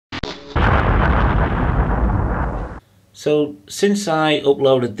So since I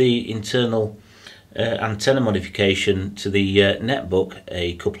uploaded the internal antenna modification to the netbook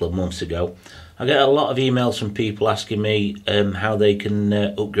a couple of months ago, I get a lot of emails from people asking me how they can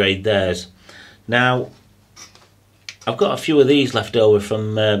upgrade theirs. Now, I've got a few of these left over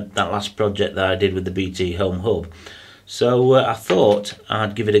from that last project that I did with the BT Home Hub, so I thought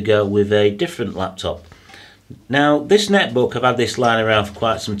I'd give it a go with a different laptop. Now, this netbook, I've had this lying around for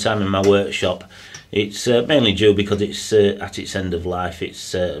quite some time in my workshop. It's mainly due because it's at its end of life.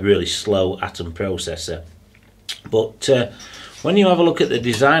 It's a really slow Atom processor. But when you have a look at the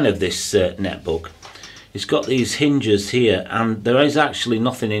design of this netbook, it's got these hinges here, and there is actually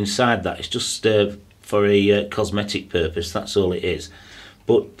nothing inside that. It's just for a cosmetic purpose, that's all it is.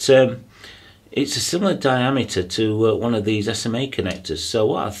 But it's a similar diameter to one of these SMA connectors. So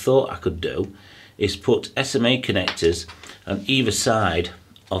what I thought I could do is put SMA connectors on either side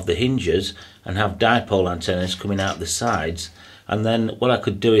of the hinges and have dipole antennas coming out the sides, and then what I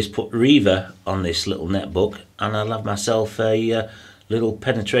could do is put Reaver on this little netbook, and I'll have myself a little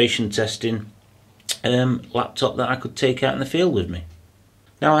penetration testing laptop that I could take out in the field with me.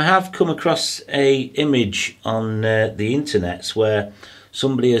 Now, I have come across a image on the internet where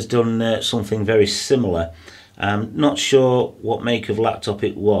somebody has done something very similar. I'm not sure what make of laptop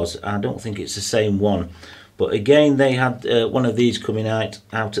it was. I don't think it's the same one. But again, they had one of these coming out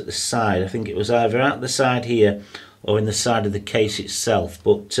at the side. I think it was either out the side here or in the side of the case itself.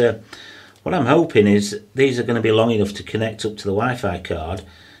 But what I'm hoping is these are going to be long enough to connect up to the Wi-Fi card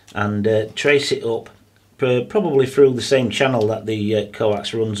and trace it up, probably through the same channel that the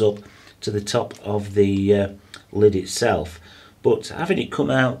coax runs up to the top of the lid itself. But having it come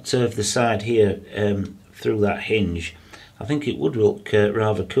out of the side here through that hinge, I think it would look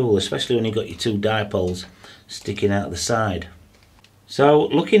rather cool, especially when you've got your two dipoles sticking out the side. So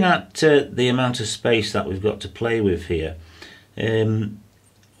looking at the amount of space that we've got to play with here,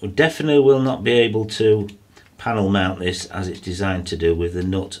 we definitely will not be able to panel mount this as it's designed to do with the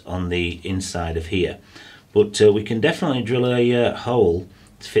nut on the inside of here, but we can definitely drill a hole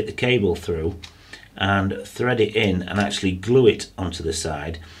to fit the cable through and thread it in and actually glue it onto the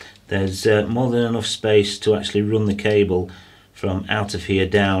side. There's more than enough space to actually run the cable from out of here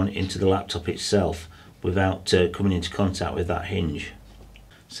down into the laptop itself without coming into contact with that hinge.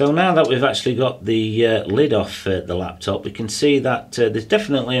 So now that we've actually got the lid off the laptop, we can see that there's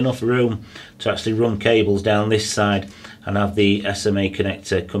definitely enough room to actually run cables down this side and have the SMA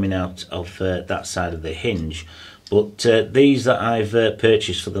connector coming out of that side of the hinge. But these that I've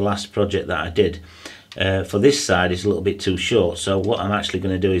purchased for the last project that I did, for this side is a little bit too short, so what I'm actually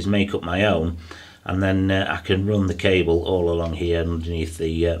going to do is make up my own, and then I can run the cable all along here underneath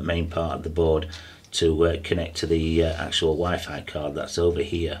the main part of the board to connect to the actual Wi-Fi card that's over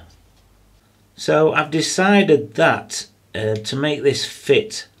here. So I've decided that to make this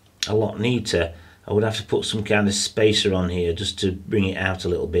fit a lot neater, I would have to put some kind of spacer on here just to bring it out a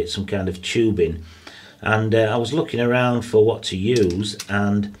little bit, some kind of tubing. And I was looking around for what to use,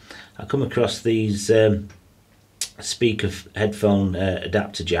 and I come across these speaker headphone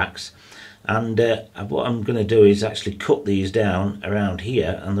adapter jacks, and what I'm going to do is actually cut these down around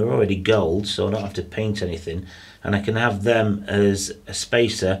here, and they're already gold, so I don't have to paint anything, and I can have them as a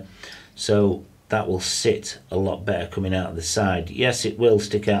spacer, so that will sit a lot better coming out of the side. Yes, it will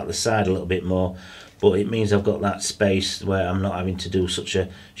stick out the side a little bit more, but it means I've got that space where I'm not having to do such a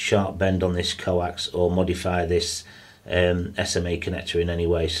sharp bend on this coax or modify this SMA connector in any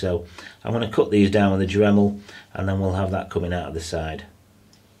way. So I'm going to cut these down with a Dremel, and then we'll have that coming out of the side.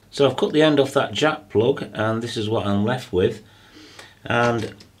 So I've cut the end off that jack plug, and this is what I'm left with,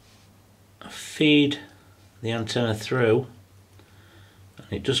 and I feed the antenna through, and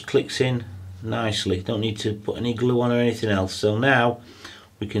it just clicks in nicely. Don't need to put any glue on or anything else. So now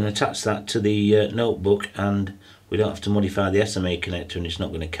we can attach that to the notebook, and we don't have to modify the SMA connector, and it's not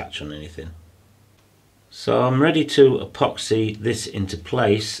going to catch on anything. So I'm ready to epoxy this into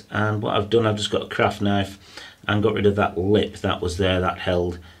place, and what I've done, I've just got a craft knife and got rid of that lip that was there that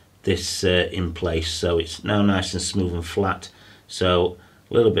held this in place, so it's now nice and smooth and flat. So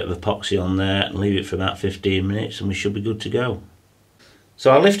a little bit of epoxy on there and leave it for about 15 minutes and we should be good to go.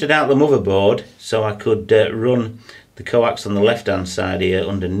 So I lifted out the motherboard so I could run the coax on the left hand side here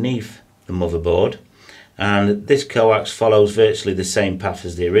underneath the motherboard, and this coax follows virtually the same path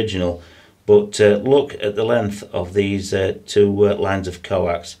as the original, but look at the length of these two lines of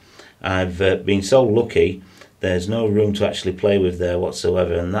coax. I've been so lucky, there's no room to actually play with there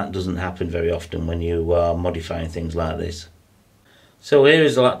whatsoever, and that doesn't happen very often when you are modifying things like this. So here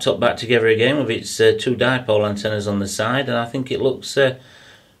is the laptop back together again with its two dipole antennas on the side, and I think it looks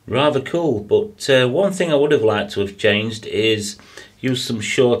Rather cool, but one thing I would have liked to have changed is use some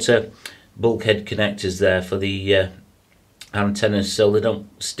shorter bulkhead connectors there for the antennas so they don't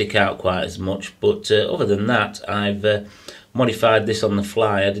stick out quite as much. But other than that, I've modified this on the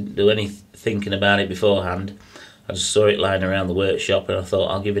fly. I didn't do any thinking about it beforehand. I just saw it lying around the workshop and I thought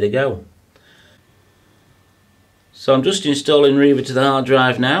I'll give it a go. So I'm just installing Reaver to the hard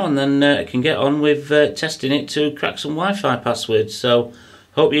drive now, and then I can get on with testing it to crack some Wi-Fi passwords. So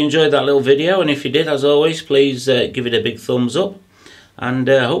hope you enjoyed that little video, and if you did, as always, please give it a big thumbs up, and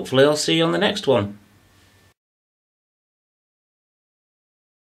hopefully I'll see you on the next one.